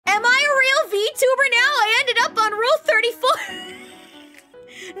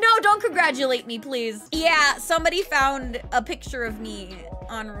congratulate me, please. Yeah, somebody found a picture of me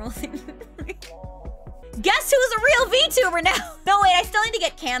on Rolling. Guess who's a real VTuber now? No, wait, I still need to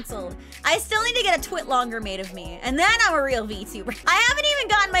get canceled. I still need to get a twit longer made of me, and then I'm a real VTuber. I haven't even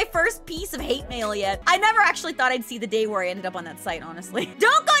gotten my first piece of hate mail yet. I never actually thought I'd see the day where I ended up on that site, honestly.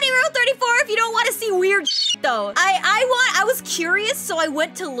 Don't go to Route 34 if you don't want to see weird shit, though. I was curious, so I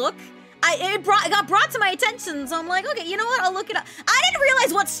went to look. It got brought to my attention, so I'm like, okay, you know what? I'll look it up. I didn't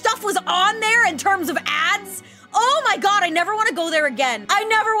realize what stuff was on there in terms of ads. Oh my god, I never want to go there again. I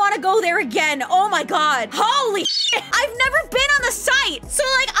never want to go there again. Oh my god. Holy shit. I've never been on the site. So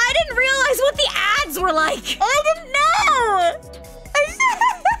like, I didn't realize what the ads were like. I didn't know.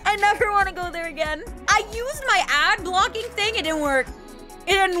 I never want to go there again. I used my ad blocking thing. It didn't work.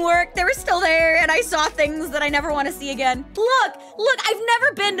 It didn't work. They were still there, and I saw things that I never want to see again. Look, I've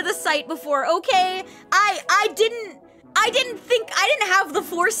never been to the site before, okay? I didn't have the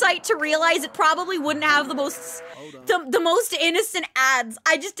foresight to realize it probably wouldn't have the most innocent ads.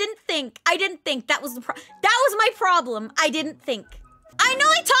 I just didn't think. That was my problem. I didn't think. I know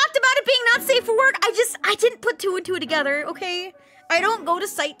I talked about it being not safe for work. I didn't put two and two together, okay? I don't go to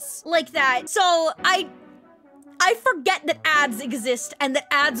sites like that. So I forget that ads exist and that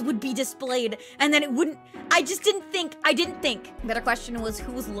ads would be displayed and then it wouldn't. I didn't think. Better question was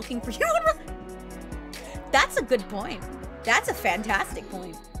who was looking for you? That's a good point. That's a fantastic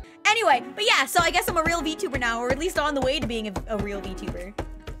point. Anyway, but yeah, so I guess I'm a real VTuber now, or at least on the way to being a real VTuber,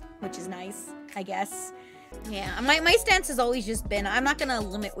 which is nice, I guess. Yeah, my stance has always just been, I'm not gonna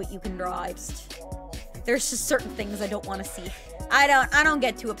limit what you can draw. There's just certain things I don't want to see. I don't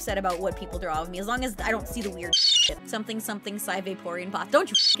get too upset about what people draw of me, as long as I don't see the weird shit. Something, Psy Vaporeon Pot. Don't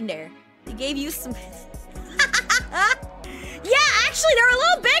you f***ing dare. They gave you some... Yeah, actually, they're a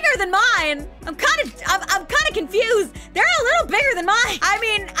little bigger than mine. I'm kind of confused. They're a little bigger than mine. I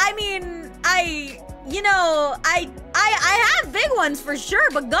have big ones for sure,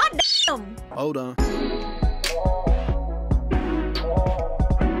 but goddamn. Hold on.